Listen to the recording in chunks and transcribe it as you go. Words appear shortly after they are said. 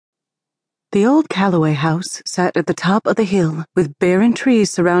The old Calloway house sat at the top of the hill, with barren trees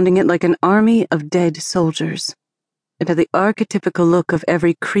surrounding it like an army of dead soldiers. It had the archetypical look of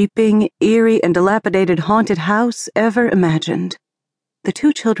every creeping, eerie, and dilapidated haunted house ever imagined. The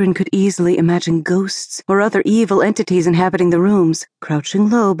two children could easily imagine ghosts or other evil entities inhabiting the rooms, crouching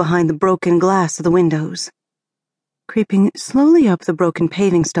low behind the broken glass of the windows. Creeping slowly up the broken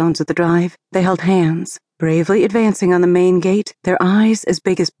paving stones of the drive, they held hands, bravely advancing on the main gate, their eyes as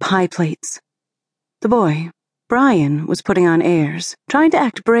big as pie plates. The boy, Brian, was putting on airs, trying to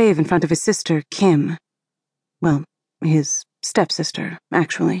act brave in front of his sister, Kim. Well, his stepsister,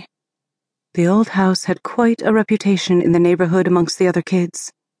 actually. The old house had quite a reputation in the neighborhood amongst the other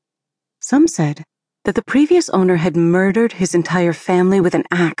kids. Some said that the previous owner had murdered his entire family with an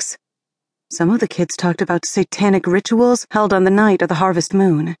axe. Some of the kids talked about satanic rituals held on the night of the harvest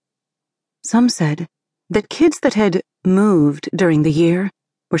moon. Some said that kids that had moved during the year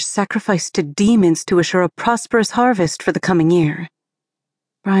were sacrificed to demons to assure a prosperous harvest for the coming year.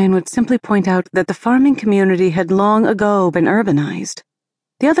 Brian would simply point out that the farming community had long ago been urbanized.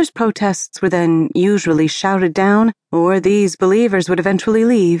 The others' protests were then usually shouted down, or these believers would eventually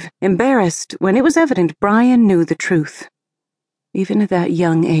leave, embarrassed when it was evident Brian knew the truth. Even at that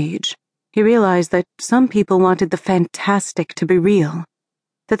young age, he realized that some people wanted the fantastic to be real,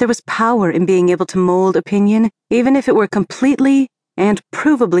 that there was power in being able to mold opinion, even if it were completely and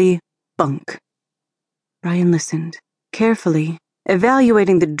provably bunk. Brian listened, carefully,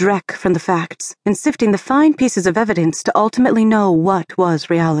 evaluating the dreck from the facts and sifting the fine pieces of evidence to ultimately know what was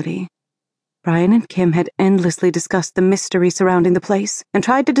reality. Brian and Kim had endlessly discussed the mystery surrounding the place and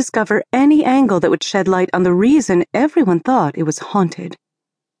tried to discover any angle that would shed light on the reason everyone thought it was haunted.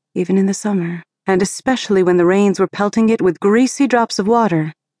 Even in the summer, and especially when the rains were pelting it with greasy drops of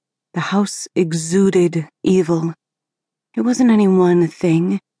water, the house exuded evil. It wasn't any one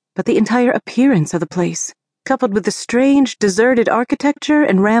thing, but the entire appearance of the place, coupled with the strange, deserted architecture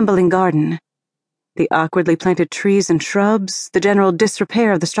and rambling garden. The awkwardly planted trees and shrubs, the general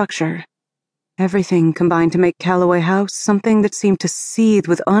disrepair of the structure. Everything combined to make Calloway House something that seemed to seethe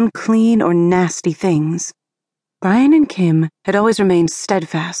with unclean or nasty things. Brian and Kim had always remained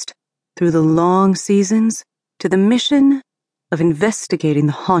steadfast, through the long seasons, to the mission of investigating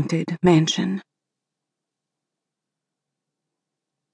the haunted mansion.